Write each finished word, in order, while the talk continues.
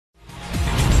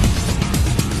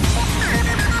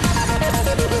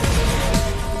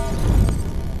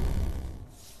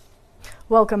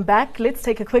Welcome back. Let's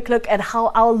take a quick look at how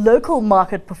our local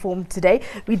market performed today.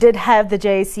 We did have the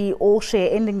JSE All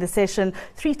Share ending the session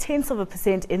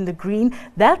 0.3% in the green.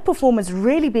 That performance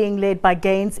really being led by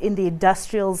gains in the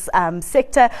industrials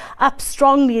sector, up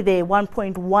strongly there,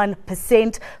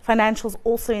 1.1%. Financials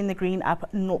also in the green,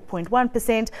 up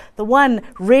 0.1%. The one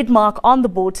red mark on the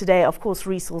board today, of course,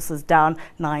 resources down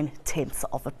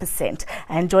 0.9%.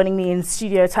 And joining me in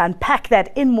studio to unpack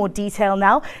that in more detail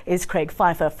now is Craig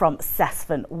Pfeiffer from Sasfin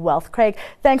Wealth. Craig,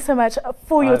 thanks so much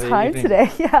for your time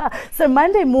today. Yeah. So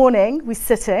Monday morning, we're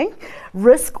sitting,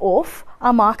 risk off,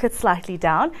 our market slightly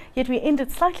down, yet we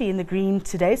ended slightly in the green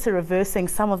today, so reversing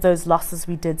some of those losses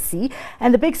we did see.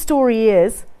 And the big story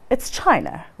is, it's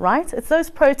China, right? It's those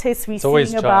protests we're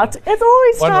seeing about. It's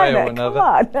always China. One way or another.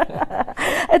 Come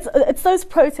on. it's those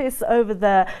protests over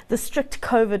the strict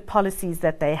COVID policies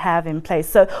that they have in place.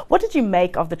 So what did you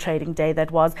make of the trading day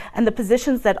that was and the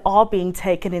positions that are being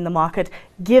taken in the market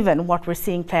given what we're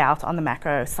seeing play out on the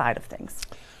macro side of things?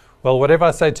 Well, whatever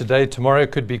I say today, tomorrow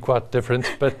could be quite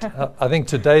different. But I think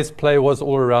today's play was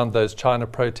all around those China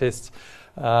protests.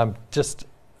 Just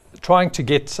trying to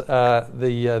get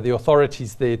the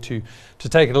authorities there to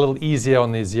take it a little easier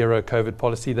on their zero COVID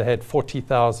policy. They had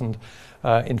 40,000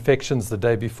 infections the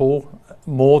day before,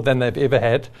 more than they've ever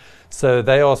had. So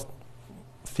they are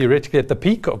theoretically at the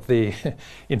peak of the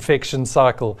infection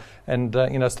cycle and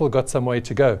still got some way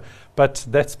to go. But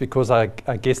that's because I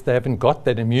guess they haven't got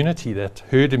that immunity, that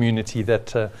herd immunity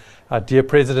that our dear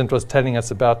president was telling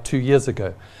us about 2 years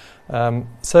ago.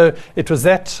 So it was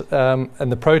that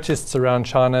and the protests around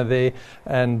China there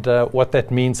and what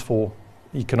that means for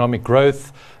economic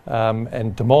growth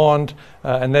and demand,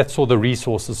 and that saw the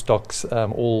resources stocks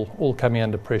all coming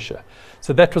under pressure.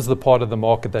 So that was the part of the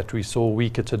market that we saw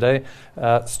weaker today,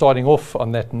 starting off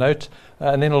on that note.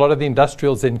 And then a lot of the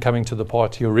industrials then coming to the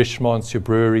party, your Richemonts, your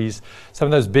breweries, some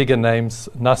of those bigger names.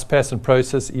 Naspers and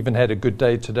Prosus even had a good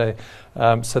day today.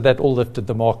 So that all lifted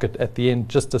the market at the end,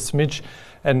 just a smidge.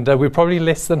 And we're probably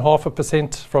less than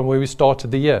 0.5% from where we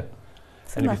started the year.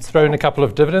 And if you throw in a couple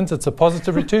of dividends, it's a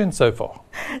positive return so far.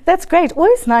 That's great.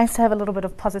 Always nice to have a little bit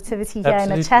of positivity here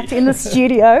in a chat in the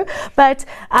studio. But,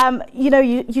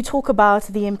 you talk about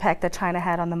the impact that China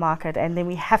had on the market, and then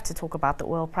we have to talk about the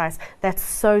oil price. That's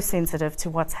so sensitive to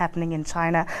what's happening in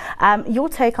China. Your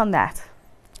take on that?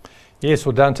 Yes,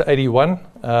 we're down to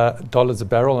 $81 a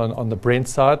barrel on the Brent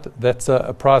side. That's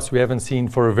a price we haven't seen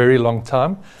for a very long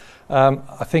time.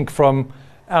 I think from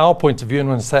our point of view, and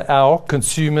when I say our,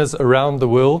 consumers around the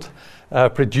world,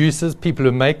 producers, people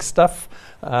who make stuff,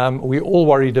 we're all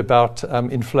worried about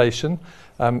inflation.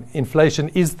 Inflation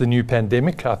is the new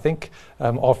pandemic, I think,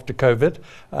 after COVID.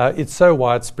 It's so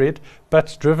widespread,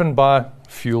 but driven by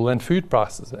fuel and food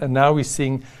prices. And now we're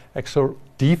seeing actual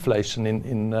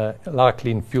deflation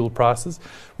likely in fuel prices.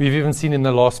 We've even seen in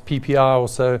the last PPI or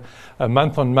so,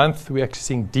 month on month, we're actually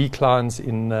seeing declines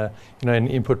in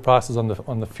input prices on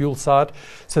the fuel side.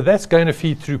 So that's going to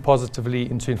feed through positively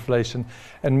into inflation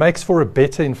and makes for a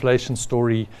better inflation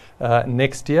story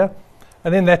next year.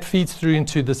 And then that feeds through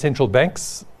into the central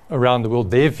banks around the world,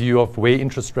 their view of where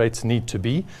interest rates need to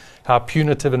be, how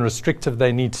punitive and restrictive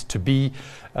they need to be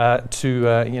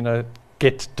to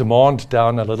get demand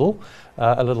down a little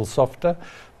softer.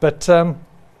 But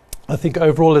I think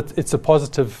overall it's a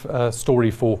positive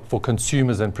story for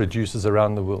consumers and producers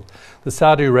around the world. The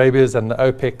Saudi Arabias and the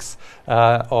OPECs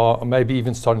are maybe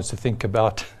even starting to think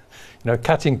about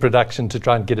cutting production to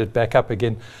try and get it back up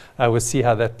again. We'll see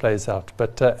how that plays out.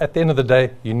 But at the end of the day,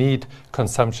 you need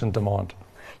consumption demand.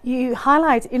 You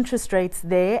highlight interest rates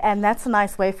there, and that's a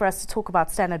nice way for us to talk about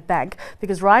Standard Bank,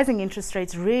 because rising interest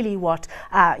rates really what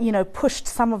pushed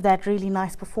some of that really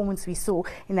nice performance we saw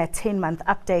in that 10-month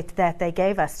update that they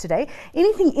gave us today.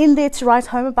 Anything in there to write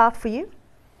home about for you?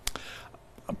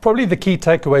 Probably the key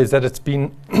takeaway is that it's been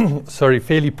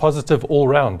fairly positive all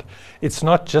round. It's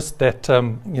not just that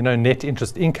net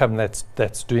interest income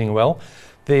that's doing well.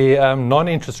 The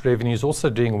non-interest revenue is also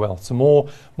doing well. So more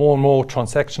and more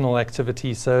transactional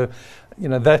activity. So,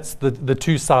 that's the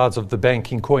two sides of the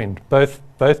banking coin. Both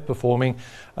performing.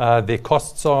 Their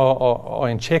costs are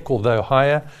in check, although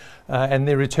higher, and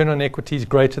their return on equity is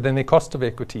greater than their cost of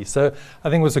equity. So I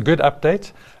think it was a good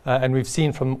update, and we've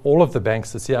seen from all of the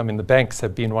banks this year. I mean, the banks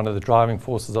have been one of the driving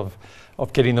forces of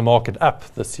getting the market up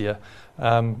this year.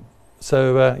 A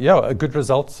good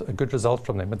result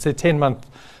from them. It's a 10-month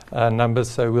numbers,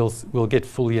 so we'll get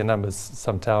full year numbers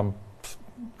sometime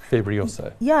February or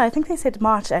so. Yeah, I think they said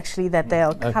March actually that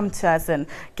they'll come to us and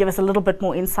give us a little bit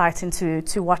more insight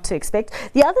into what to expect.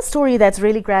 The other story that's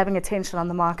really grabbing attention on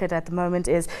the market at the moment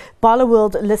is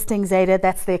Barloworld listing Zeta.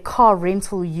 That's their car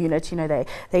rental unit. You know,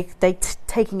 they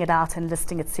taking it out and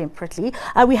listing it separately.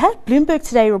 We had Bloomberg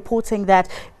today reporting that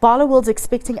Barloworld's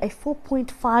expecting a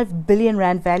 4.5 billion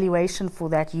rand valuation for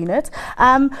that unit.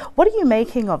 What are you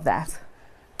making of that?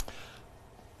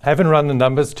 I haven't run the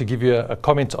numbers to give you a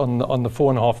comment on the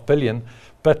 4.5 billion,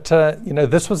 but you know,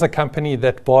 this was a company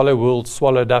that Barloworld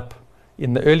swallowed up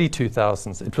in the early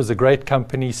 2000s. It was a great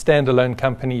company, standalone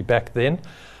company back then.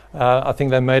 I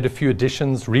think they made a few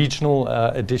additions, regional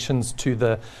additions to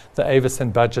the Avis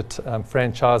and Budget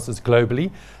franchises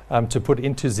globally to put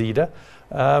into Zeda.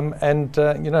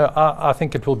 You know, I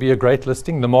think it will be a great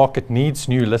listing. The market needs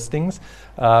new listings,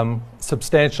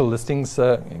 substantial listings.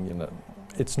 You know,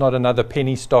 it's not another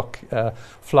penny stock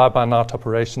fly-by-night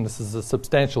operation. This is a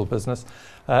substantial business,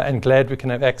 and glad we can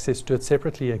have access to it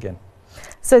separately again.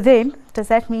 So then, does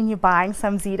that mean you're buying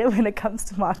some Zeda when it comes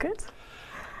to market?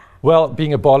 Well,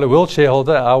 being a Barloworld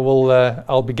shareholder,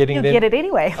 I'll be getting them. You'll get it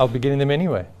anyway. I'll be getting them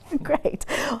anyway. Great.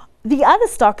 The other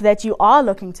stock that you are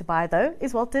looking to buy, though,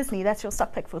 is Walt Disney. That's your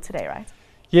stock pick for today, right?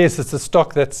 Yes, it's a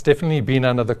stock that's definitely been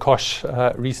under the cosh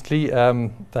recently.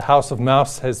 The House of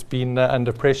Mouse has been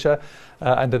under pressure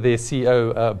under their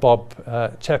CEO, Bob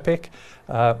Chapek,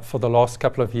 for the last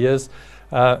couple of years.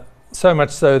 So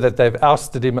much so that they've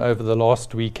ousted him over the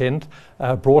last weekend,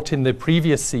 brought in the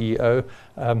previous CEO,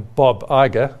 Bob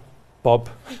Iger.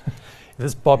 Bob,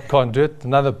 this Bob can't do it,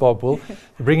 another Bob will.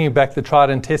 Bringing back the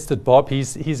tried and tested Bob.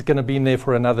 He's going to be in there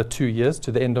for another 2 years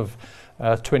to the end of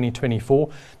 2024,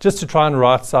 just to try and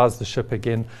right-size the ship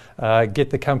again,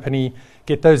 get the company,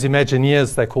 get those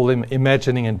Imagineers, they call them,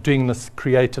 imagining and doing this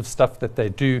creative stuff that they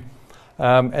do,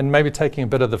 and maybe taking a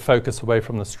bit of the focus away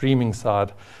from the streaming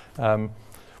side,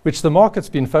 which the market's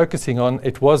been focusing on.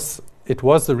 It was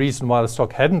the reason why the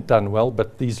stock hadn't done well,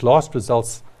 but these last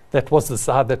results, that was the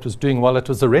side that was doing well. It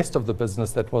was the rest of the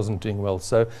business that wasn't doing well.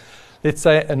 So let's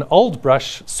say an old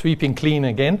brush sweeping clean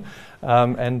again,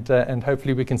 and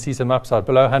hopefully we can see some upside.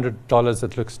 Below $100,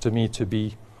 it looks to me to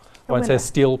be, I won't say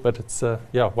steal, but it's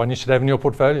one you should have in your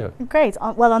portfolio. Great.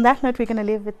 Well, on that note, we're going to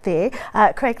leave it there.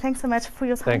 Craig, thanks so much for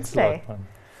your time today. Thanks a lot.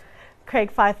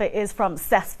 Craig Pfeiffer is from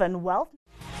Sasfin Wealth.